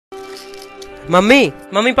Mummy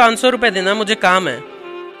mummy 500 रुपए देना, मुझे काम है।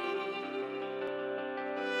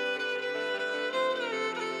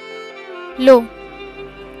 लो,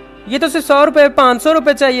 ये तो सिर्फ 100 रुपए, 500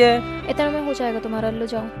 रुपए चाहिए। इतना में हो जाएगा तुम्हारा, लो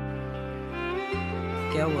जाओ।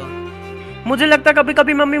 क्या हुआ? मुझे लगता कभी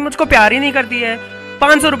कभी मम्मी मुझको प्यार ही नहीं करती है।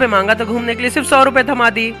 500 रुपए मांगा था घूमने के लिए, सिर्फ 100 रुपए थमा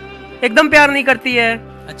दी। एकदम प्यार नहीं करती है।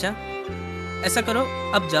 अच्छा, ऐसा करो,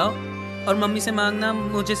 अब जाओ और मम्मी से मांगना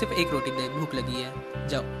मुझे सिर्फ एक रोटी दे, भूख लगी है।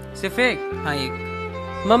 जाओ। सिर्फ एक? हाँ,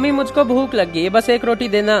 एक। मम्मी मुझको भूख लगी है, बस एक रोटी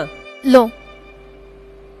देना। लो।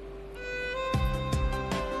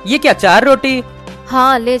 ये क्या, 4 रोटी?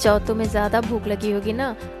 हाँ ले जाओ, तुम्हें ज्यादा भूख लगी होगी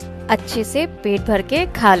ना, अच्छे से पेट भर के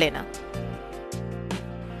खा लेना।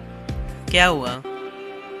 क्या हुआ?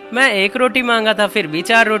 मैं एक रोटी मांगा था, फिर भी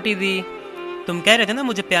 4 रोटी दी। तुम कह रहे थे ना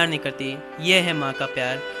मुझे प्यार नहीं करती, ये है माँ का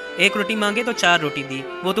प्यार। एक रोटी मांगे तो 4 रोटी दी।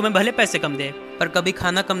 वो तुम्हें भले पैसे कम दे, पर कभी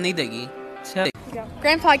खाना कम नहीं देगी।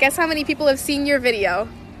 Grandpa, guess how many people have seen your video?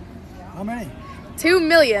 How many? 2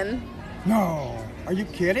 million. No. Are you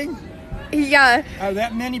kidding? Yeah. Are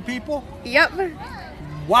that many people? Yep.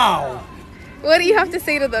 Wow. What do you have to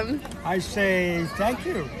say to them? I say thank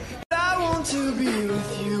you. I want to be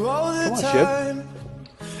with you all the Come on, Chip. time.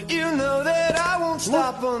 You know that I won't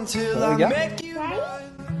stop until I make you mine.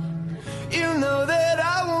 You know that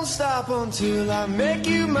I won't stop until I make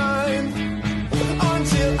you mine.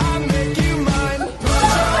 Until I make you mine.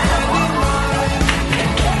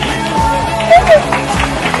 Put your hand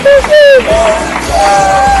in mine.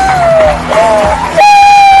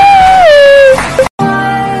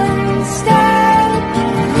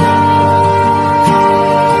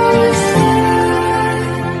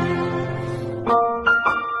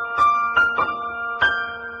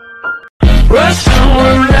 Russian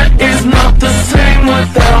roulette is not the same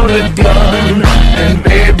without a gun. And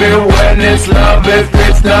baby, when it's love, if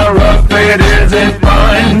it's not rough, it isn't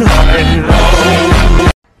fun. I know.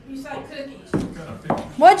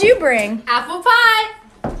 What'd you bring? Apple pie.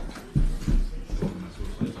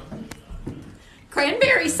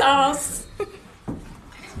 Cranberry sauce.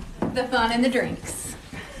 The fun and the drinks.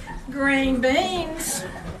 Green beans.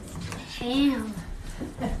 Ham.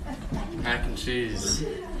 Mac and cheese.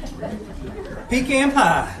 Pecan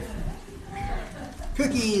pie.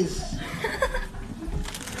 Cookies.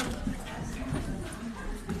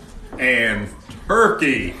 And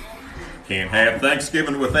turkey. Can't have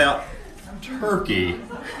Thanksgiving without turkey.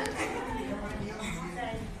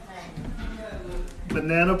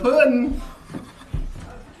 Banana pudding.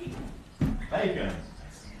 Bacon.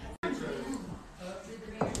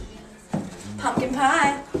 Pumpkin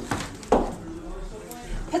pie.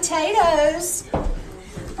 Potatoes.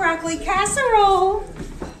 Broccoli casserole.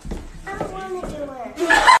 I don't want to do it.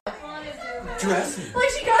 Dressing.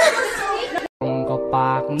 Like she got it. ก็ป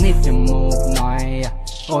ากนิดจมูกหน่อย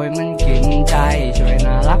โอ้ยมันกินใจช่วย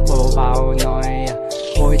น่ารักเบาๆหน่อย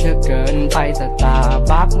โอ้ยเธอเกินไปสตาร์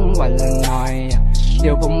บัควันละหน่อยเ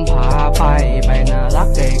ดี๋ยวผมพาไปน่ารัก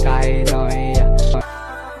ไกลๆหน่อย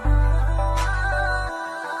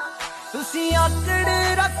तुसी आकड़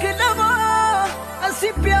रख लवा असी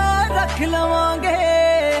प्यार रख लवांगे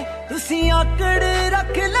तुसी आकड़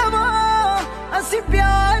रख लवा असी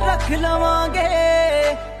प्यार रख लवांगे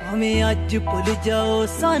हमें अज भुल जाओ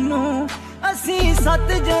सानू असी 7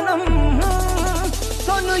 जन्म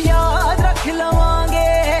थोनू याद रख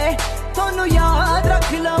लवांगे थोनू याद रख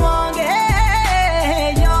लवांगे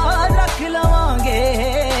याद रख लवांगे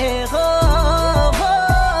हो हो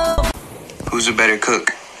Who's a better cook?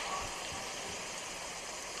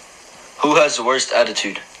 Who has the worst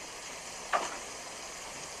attitude?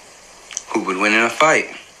 Who would win in a fight?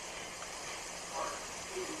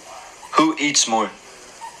 Who eats more?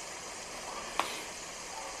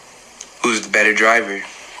 Who's the better driver?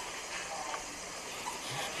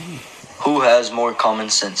 Who has more common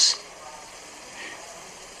sense?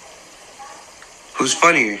 Who's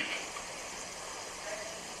funnier?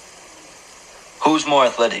 Who's more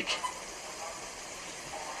athletic?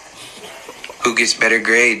 Who gets better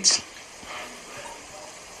grades?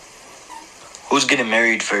 Who's getting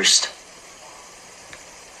married first?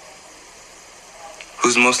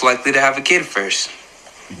 Who's most likely to have a kid first?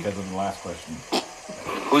 Because of the last question.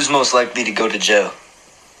 Who's most likely to go to jail?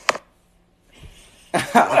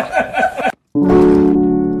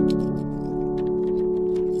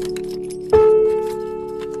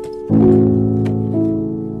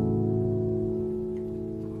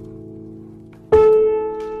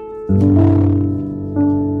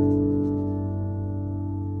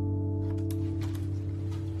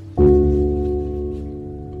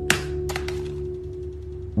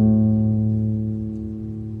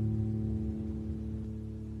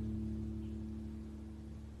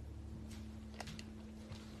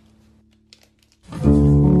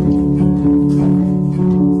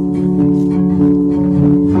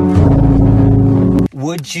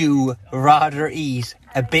 Would you rather eat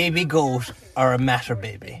a baby goat or a matter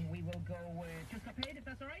baby?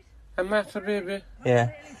 A matter baby?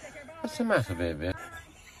 Yeah. What's the matter, baby?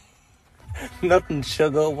 Nothing,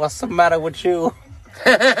 sugar. What's the matter with you?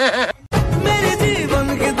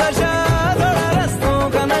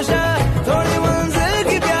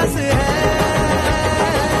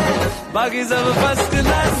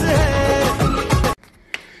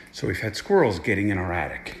 So we've had squirrels getting in our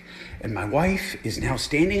attic. And my wife is now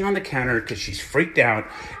standing on the counter because she's freaked out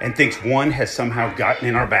and thinks one has somehow gotten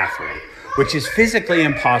in our bathroom, which is physically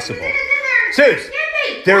impossible. Sus,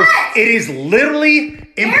 it is literally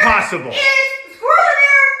impossible. There is squirrel in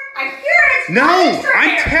there. I hear it. No,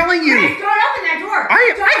 I'm telling you. Chris, don't open that door.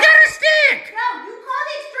 I got a stick. No, you call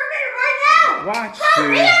the exterminator right now. Watch, Call Sus.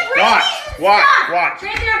 Randy, Watch.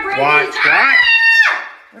 Randy, I'm Randy. Watch.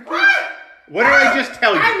 What? What did I just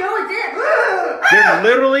tell you? I know it did. There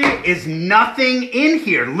literally is nothing in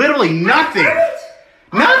here. Literally nothing.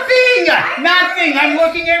 Nothing. Nothing. I'm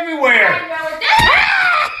looking everywhere. I know it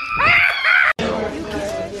did.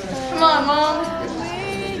 Come on, Mom.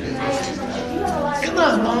 Come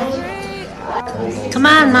on, Mom. Come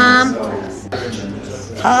on, Mom.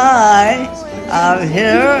 Hi, I'm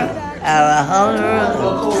here at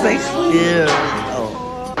 106 years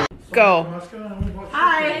old. Go.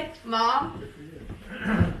 Hi, Mom.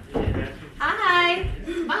 Hi,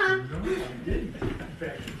 Mom.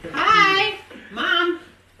 Hi, Mom.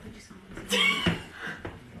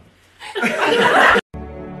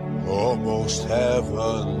 Almost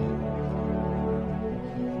heaven,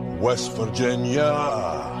 West Virginia,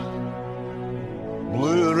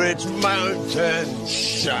 Blue Ridge Mountain,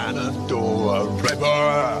 Shenandoah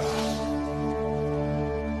River.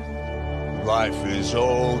 Life is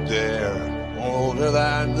old there, older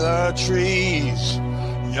than the trees,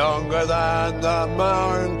 younger than the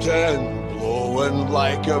mountain, blowing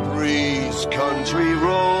like a breeze. Country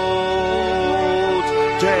roads,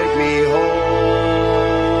 take me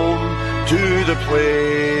home to the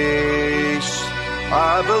place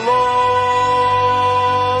I belong.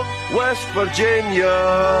 West Virginia,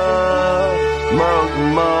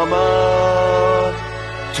 Mountain Mama,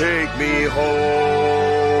 take me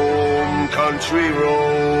home, country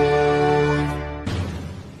road.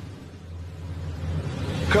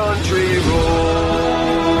 Country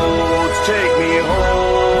roads, take me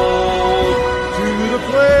home to the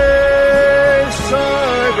place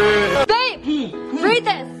I've been. Babe, read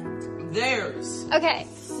this. There's Okay,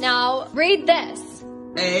 now read this.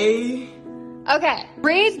 a. Okay,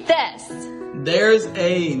 read this. There's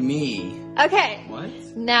a me. Okay. What?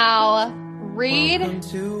 Now read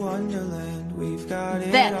To Wonderland, we've got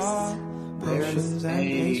it this. all. There's a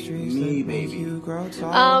me, baby. Close.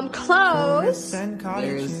 There's a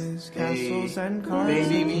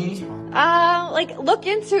baby me. Like look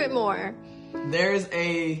into it more. There's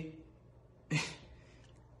a.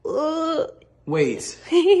 Wait.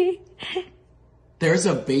 There's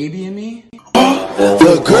a baby in me?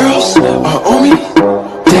 The girls are on me.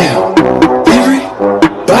 Damn,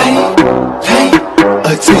 everybody pay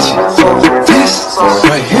attention. This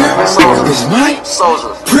right here is my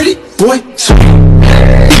pretty boy.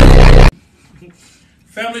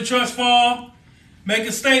 Family trust fall. Make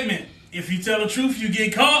a statement. If you tell the truth, you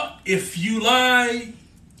get caught. If you lie,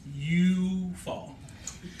 you fall.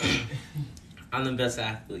 I'm the best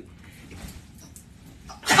athlete.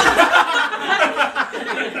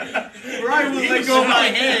 Right when let go of my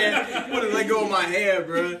hand. What did let go of my hand,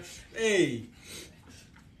 bro? Hey.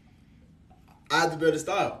 I have the better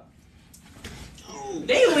style.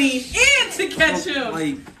 They lean in to catch him.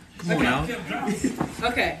 Like, come on now.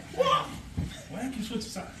 Okay. Why can't you switch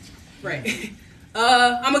sides? Right.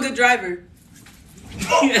 I'm a good driver.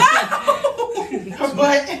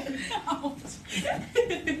 But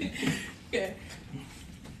Okay.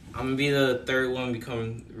 I'm gonna be the third one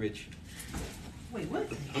becoming rich. Wait, what?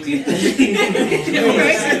 I'm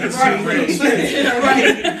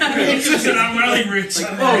I'm really rich.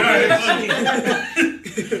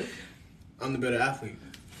 I'm the better athlete.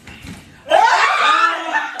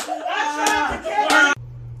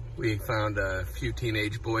 We found a few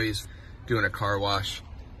teenage boys doing a car wash,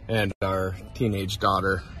 and our teenage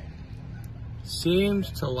daughter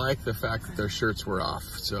seemed to like the fact that their shirts were off,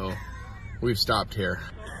 so we've stopped here.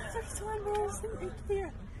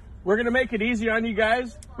 We're gonna make it easy on you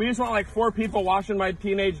guys. We just want like 4 people washing my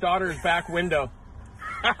teenage daughter's back window.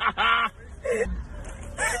 Stop.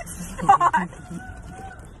 Stop.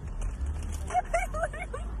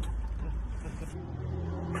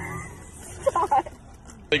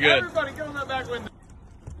 Really good. Everybody go in that back window.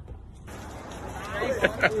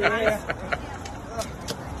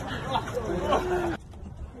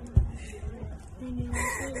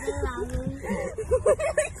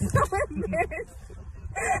 embarrassed.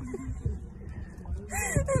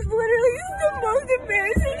 It's literally the most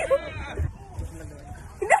embarrassing.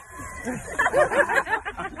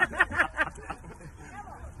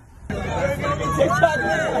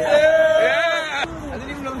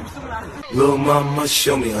 Little mama,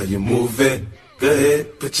 show me how you move it. Go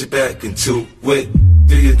ahead, put your back into it.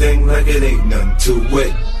 Do your thing like it ain't nothing to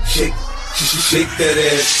it. Shake, shake that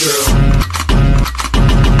ass, girl.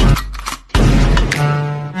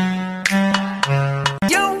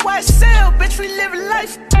 Young white cell, bitch, we living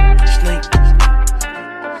life. Snake,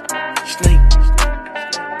 snake,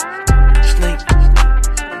 snake,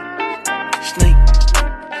 snake.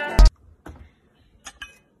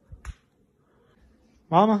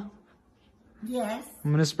 Mama, Yes.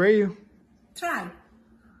 I'm gonna spray you. Try.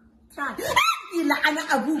 يلعن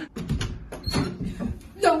أبوك.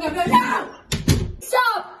 No.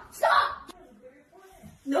 Stop.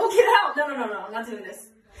 No, get out. No. I'm not doing this.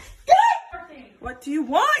 What do you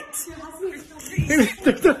want? There's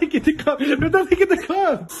nothing in the cup. There's nothing in the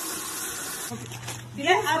cup.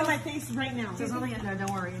 Get out of my face right now. There's nothing in there.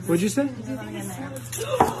 Don't worry. What'd you say? There's nothing in there.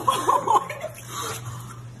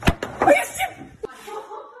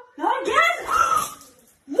 Not again.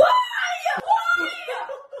 Why?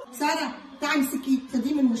 سارة تعي امسكي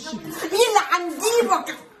خديه من وشي يلعن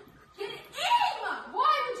ديبك.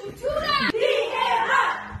 Why would you do that? Beat him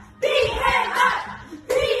up! Beat him up!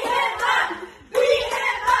 Beat him up! Beat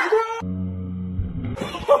him up!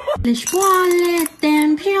 Les poils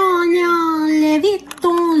étaient pignons, les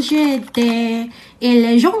vitons j'étais, et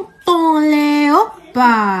les jantons les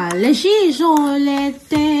opas, les gisons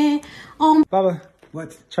l'étaient. Baba, what?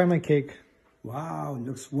 Try my cake. Wow,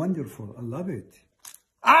 looks wonderful. I love it.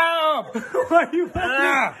 Ah! Why are you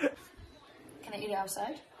Can I eat it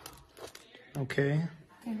outside? Okay.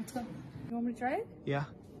 Okay, let's go. You want me to try it? Yeah.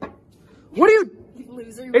 What are you? You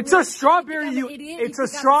loser. It's a strawberry. You You. idiot. It's You a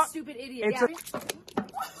got straw. Stupid idiot. It's yeah.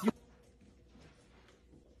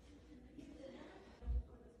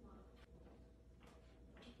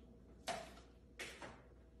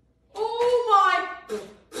 Oh my!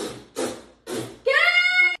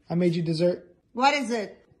 I made you dessert. What is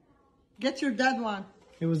it? Get your dad one.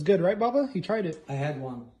 It was good, right, Baba? He tried it. I had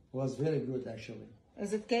one. It was very good, actually.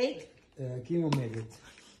 Is it cake? Kimo made it.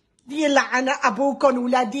 يلعن أبوكم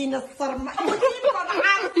ولادين الصرمة.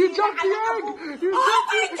 You dropped the egg! You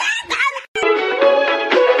dropped the egg!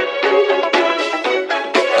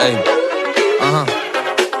 Hey,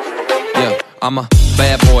 yeah, I'm a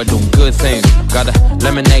bad boy doing good things. Got a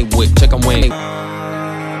lemonade with chicken wings.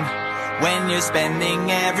 When you're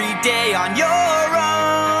spending every day on your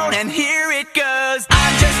own, and here it goes.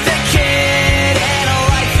 I'm just a kid, and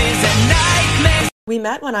life is a nightmare. We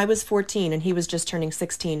met when I was 14 and he was just turning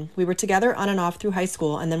 16. We were together on and off through high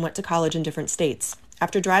school and then went to college in different states.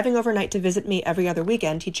 After driving overnight to visit me every other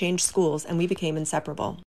weekend, he changed schools and we became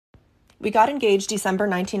inseparable. We got engaged December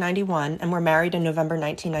 1991 and were married in November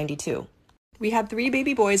 1992. We had 3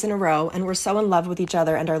 baby boys in a row and were so in love with each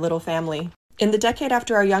other and our little family. In the decade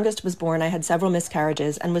after our youngest was born, I had several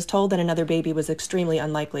miscarriages and was told that another baby was extremely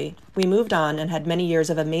unlikely. We moved on and had many years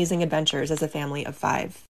of amazing adventures as a family of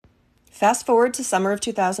 5. Fast forward to summer of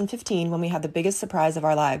 2015 when we had the biggest surprise of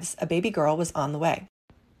our lives. A baby girl was on the way.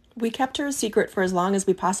 We kept her a secret for as long as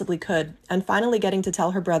we possibly could, and finally getting to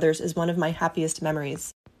tell her brothers is one of my happiest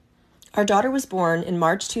memories. Our daughter was born in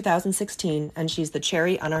March 2016, and she's the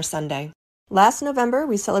cherry on our sundae. Last November,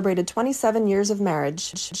 we celebrated 27 years of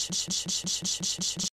marriage.